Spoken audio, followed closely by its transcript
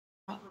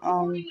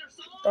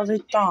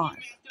35.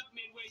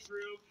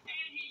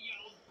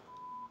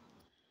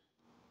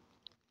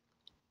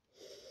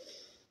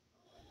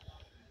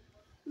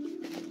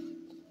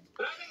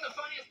 But I think the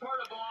funniest part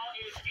of all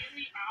is in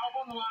the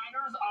album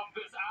liners of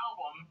this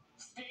album,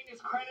 Sting is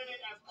credited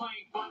as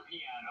playing butt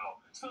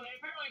piano. So they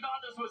apparently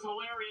thought this was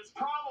hilarious,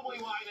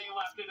 probably why they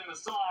left it in the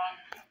song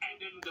and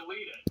didn't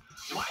delete it.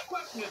 My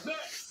question is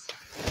this: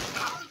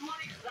 how does one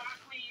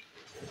exactly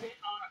sit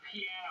on a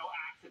piano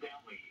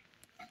accidentally?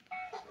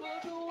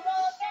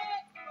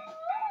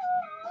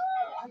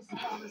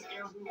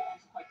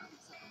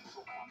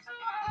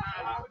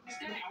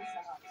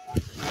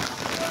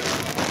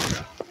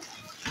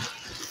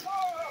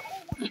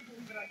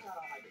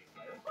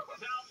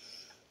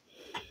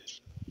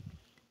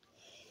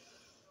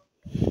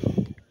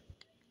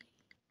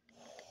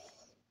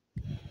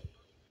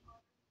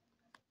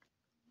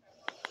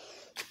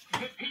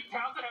 Did Pete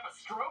Townsend have a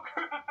stroke?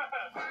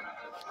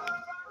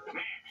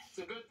 Man, it's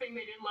a good thing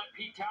they didn't let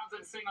Pete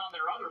Townsend sing on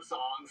their other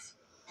songs.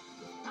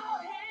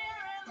 Out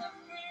here in the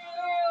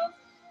field,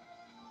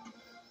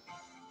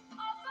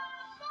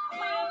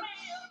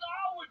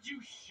 oh, would you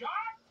shut?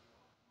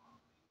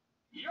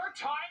 Your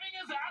timing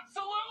is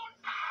absolute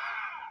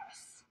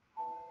ass!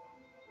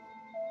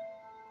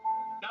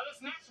 Now this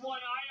next one,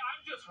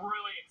 I'm just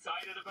really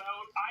excited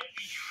about.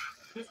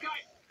 This guy...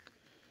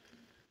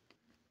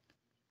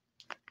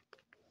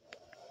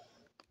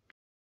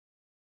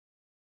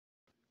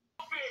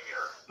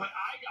 But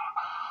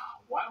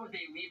why would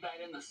they leave that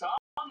in the song,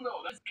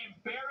 though? That's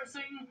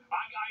embarrassing.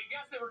 I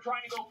guess they were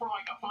trying to go for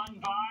like a fun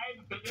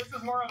vibe, but this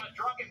is more of a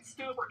drunken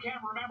stupor,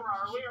 can't remember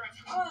our lyrics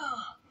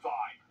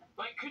vibe.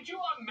 Like, could you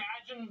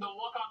imagine the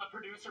look on the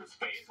producer's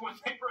face when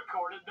they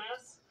recorded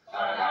this?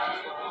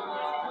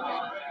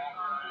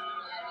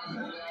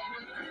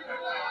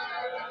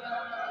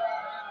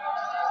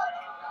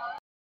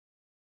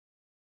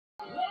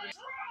 What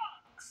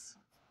drugs?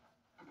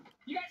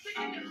 You guys think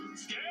I can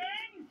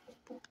Sting?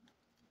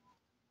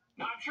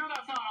 Now, I'm sure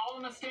that's not all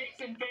the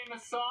mistakes in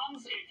famous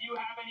songs. If you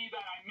have any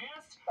that I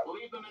missed,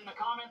 leave them in the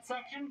comment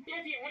section.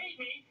 If you hate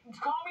me,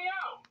 call me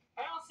out.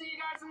 And I'll see you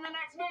guys in the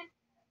next video.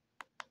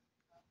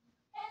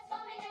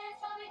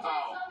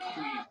 Oh,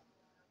 please.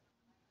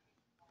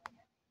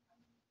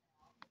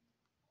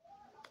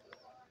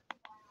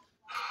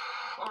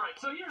 Alright,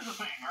 so here's the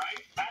thing, right?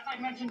 As I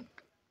mentioned,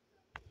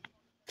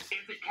 is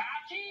it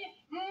catchy?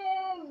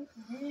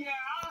 Yeah,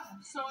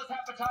 so is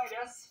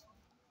hepatitis.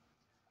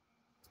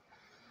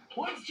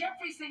 What is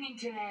Jeffrey singing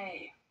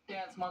today?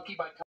 Dance Monkey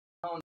by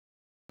Tones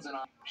and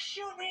I.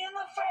 Shoot me in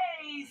the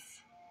face!